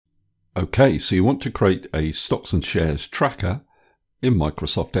Okay, so you want to create a stocks and shares tracker in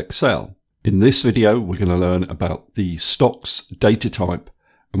Microsoft Excel. In this video, we're going to learn about the stocks data type,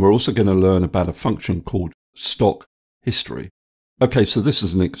 and we're also going to learn about a function called stock history. Okay, so this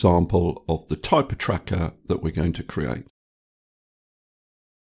is an example of the type of tracker that we're going to create.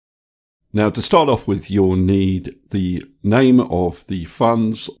 Now, to start off with, you'll need the name of the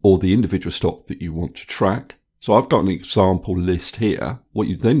funds or the individual stock that you want to track. So I've got an example list here. What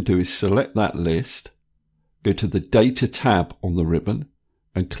you then do is select that list, go to the Data tab on the ribbon,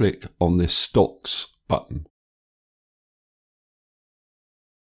 and click on this Stocks button.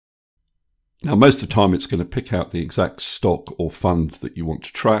 Now, most of the time it's going to pick out the exact stock or fund that you want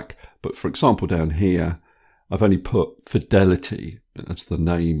to track. But for example, down here, I've only put Fidelity. That's the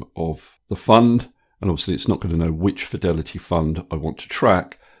name of the fund. And obviously it's not going to know which Fidelity fund I want to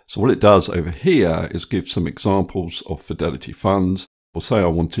track. So what it does over here is give some examples of Fidelity funds. Or say I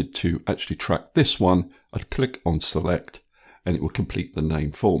wanted to actually track this one, I'd click on Select and it will complete the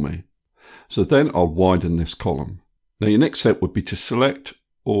name for me. So then I'll widen this column. Now your next step would be to select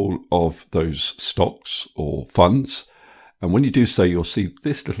all of those stocks or funds. And when you do so, you'll see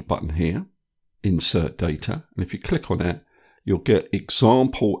this little button here, Insert Data. And if you click on it, you'll get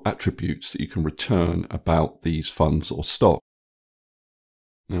example attributes that you can return about these funds or stocks.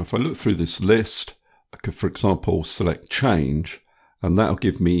 Now, if I look through this list, I could, for example, select change, and that'll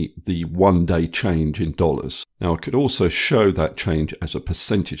give me the one-day change in dollars. Now, I could also show that change as a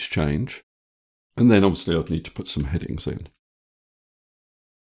percentage change, and then obviously I'd need to put some headings in.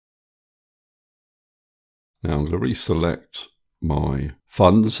 Now, I'm going to reselect my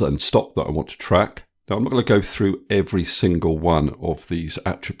funds and stock that I want to track. Now, I'm not going to go through every single one of these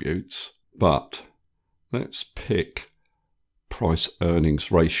attributes, but let's pick price earnings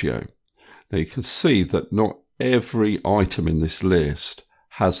ratio. Now you can see that not every item in this list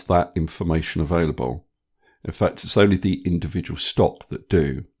has that information available. In fact, it's only the individual stock that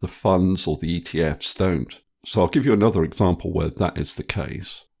do. The funds or the ETFs don't. So I'll give you another example where that is the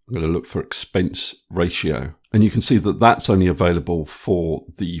case. I'm going to look for expense ratio. And you can see that that's only available for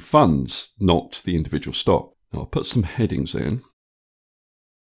the funds, not the individual stock. Now I'll put some headings in.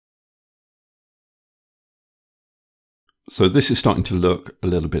 So this is starting to look a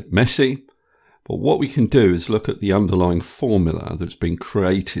little bit messy, but what we can do is look at the underlying formula that's been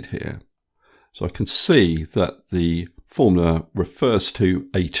created here. So I can see that the formula refers to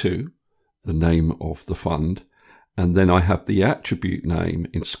A2, the name of the fund, and then I have the attribute name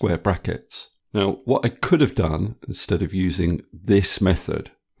in square brackets. Now, what I could have done, instead of using this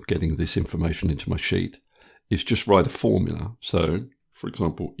method of getting this information into my sheet, is just write a formula. So, for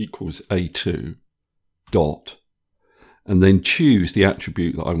example, equals A2 dot, and then choose the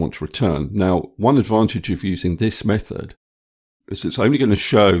attribute that I want to return. Now, one advantage of using this method is it's only going to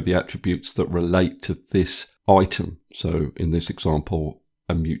show the attributes that relate to this item. So in this example,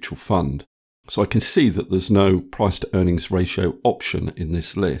 a mutual fund. So I can see that there's no price to earnings ratio option in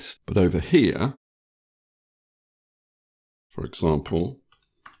this list. But over here, for example,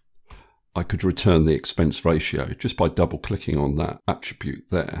 I could return the expense ratio just by double clicking on that attribute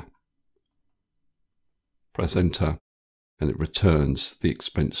there. Press enter, and it returns the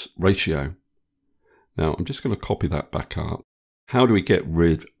expense ratio. Now I'm just going to copy that back up. How do we get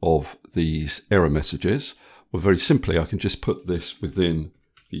rid of these error messages? Well, very simply, I can just put this within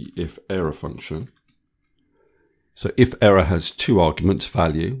the if error function. So if error has two arguments,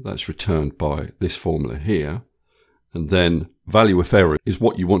 value, that's returned by this formula here. And then value if error is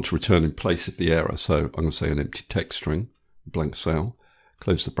what you want to return in place of the error. So I'm going to say an empty text string, blank cell,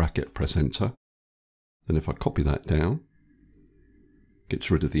 close the bracket, press enter. Then if I copy that down, gets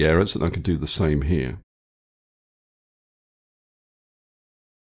rid of the errors, and I can do the same here.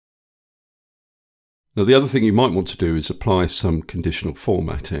 Now the other thing you might want to do is apply some conditional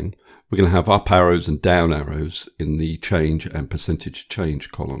formatting. We're going to have up arrows and down arrows in the change and percentage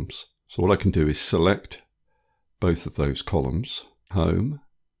change columns. So what I can do is select both of those columns, home,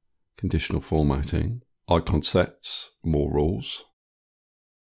 conditional formatting, icon sets, more rules.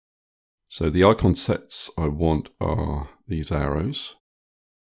 So the icon sets I want are these arrows.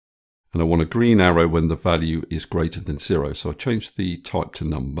 And I want a green arrow when the value is greater than 0. So I change the type to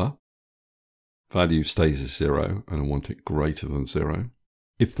number. Value stays as 0, and I want it greater than 0.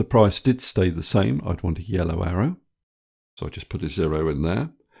 If the price did stay the same, I'd want a yellow arrow. So I just put a 0 in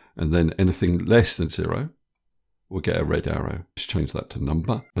there. And then anything less than 0 will get a red arrow. Just change that to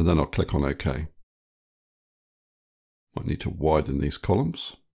number, and then I'll click on OK. Might need to widen these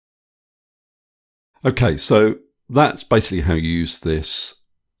columns. Okay, so that's basically how you use this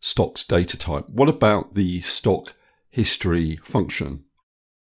stocks data type. What about the stock history function?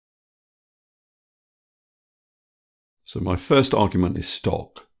 So my first argument is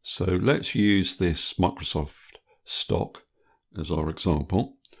stock. So let's use this Microsoft stock as our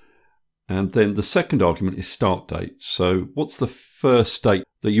example. And then the second argument is start date. So what's the first date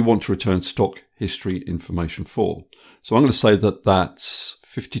that you want to return stock history information for? So I'm going to say that that's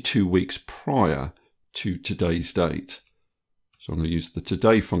 52 weeks prior to today's date. So I'm going to use the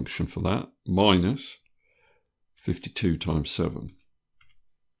today function for that, minus 52 times 7,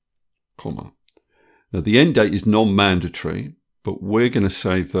 comma. Now the end date is non-mandatory, but we're going to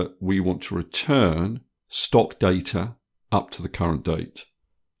say that we want to return stock data up to the current date.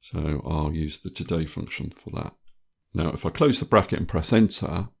 So I'll use the today function for that. Now, if I close the bracket and press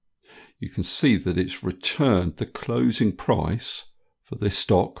enter, you can see that it's returned the closing price for this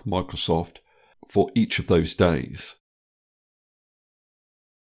stock, Microsoft, for each of those days.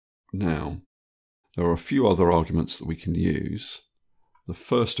 Now, there are a few other arguments that we can use. The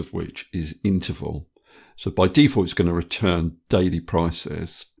first of which is interval. So by default, it's going to return daily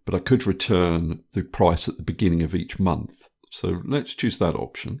prices, but I could return the price at the beginning of each month. So let's choose that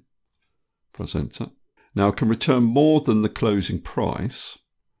option. Press enter. Now I can return more than the closing price,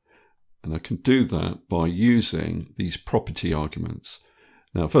 and I can do that by using these property arguments.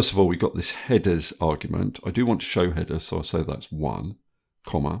 Now, first of all, we've got this headers argument. I do want to show headers, so I'll say that's 1,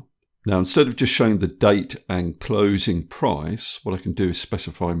 comma. Now, instead of just showing the date and closing price, what I can do is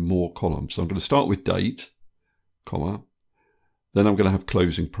specify more columns. So I'm going to start with date, comma. Then I'm going to have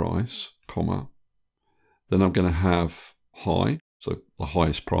closing price, comma. Then I'm going to have high, so the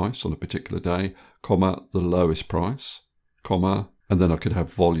highest price on a particular day, comma, the lowest price, comma, and then I could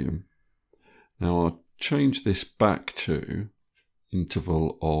have volume. Now I'll change this back to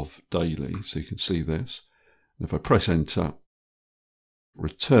interval of daily, so you can see this. And if I press enter,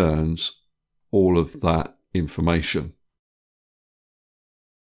 returns all of that information.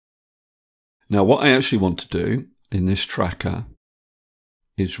 Now what I actually want to do in this tracker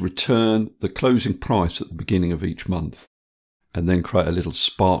is return the closing price at the beginning of each month, and then create a little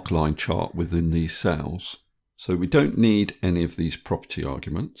Sparkline chart within these cells. So we don't need any of these property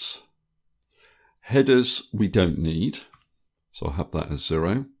arguments. Headers we don't need, so I'll have that as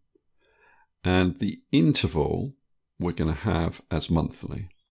 0. And the interval we're going to have as monthly.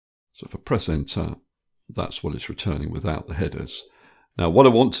 So if I press enter, that's what it's returning without the headers. Now what I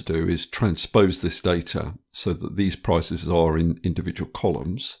want to do is transpose this data so that these prices are in individual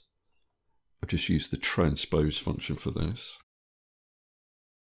columns. I've just used the transpose function for this.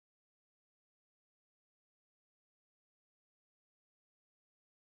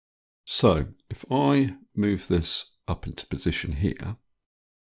 So if I move this up into position here,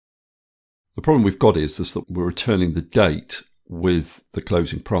 the problem we've got is that we're returning the date with the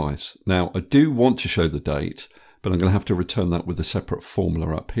closing price. Now I do want to show the date, but I'm going to have to return that with a separate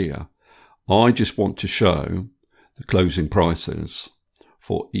formula up here. I just want to show the closing prices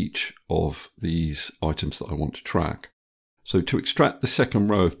for each of these items that I want to track. So to extract the second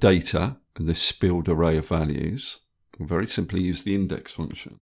row of data and this spilled array of values, I'll very simply use the index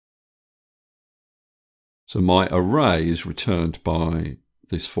function. So my array is returned by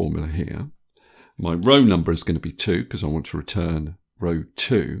this formula here. My row number is going to be 2 because I want to return row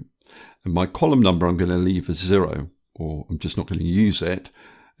 2. And my column number I'm going to leave as 0, or I'm just not going to use it.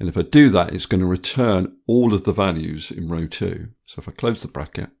 And if I do that, it's going to return all of the values in row 2. So if I close the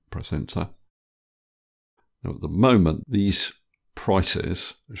bracket, press enter. Now at the moment, these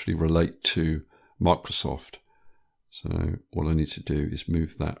prices actually relate to Microsoft. So all I need to do is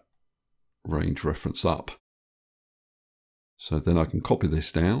move that range reference up. So then I can copy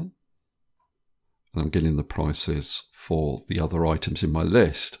this down, and I'm getting the prices for the other items in my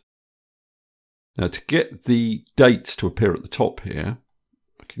list. Now to get the dates to appear at the top here,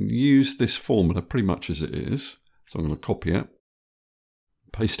 I can use this formula pretty much as it is. So I'm going to copy it,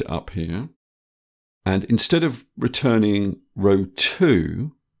 paste it up here, and instead of returning row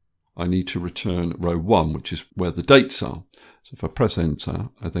 2, I need to return row 1, which is where the dates are. So if I press enter,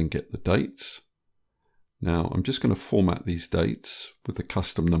 I then get the dates. Now I'm just going to format these dates with the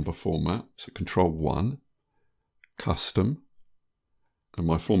custom number format. So Control 1, custom, and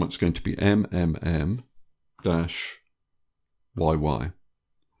my format's going to be MMM-YY.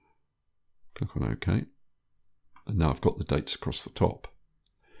 Click on OK. And now I've got the dates across the top.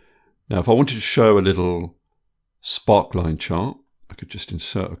 Now if I wanted to show a little Sparkline chart, I could just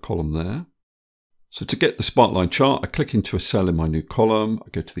insert a column there. So to get the Sparkline chart, I click into a cell in my new column. I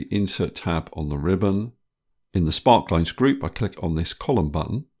go to the Insert tab on the ribbon. In the Sparklines group, I click on this column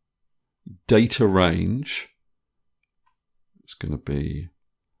button. Data range. It's going to be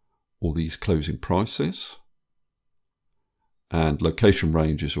all these closing prices. And location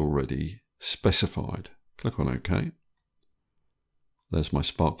range is already specified. Click on OK. There's my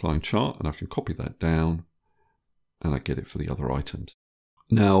Sparkline chart, and I can copy that down and I get it for the other items.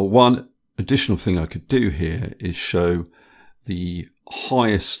 Now, one additional thing I could do here is show the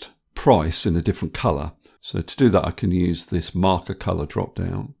highest price in a different color. So to do that, I can use this marker color drop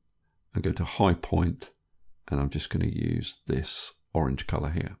down and go to high point, and I'm just going to use this orange color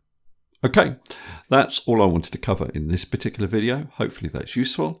here. Okay, that's all I wanted to cover in this particular video. Hopefully that's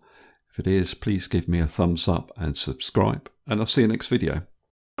useful. If it is, please give me a thumbs up and subscribe, and I'll see you next video.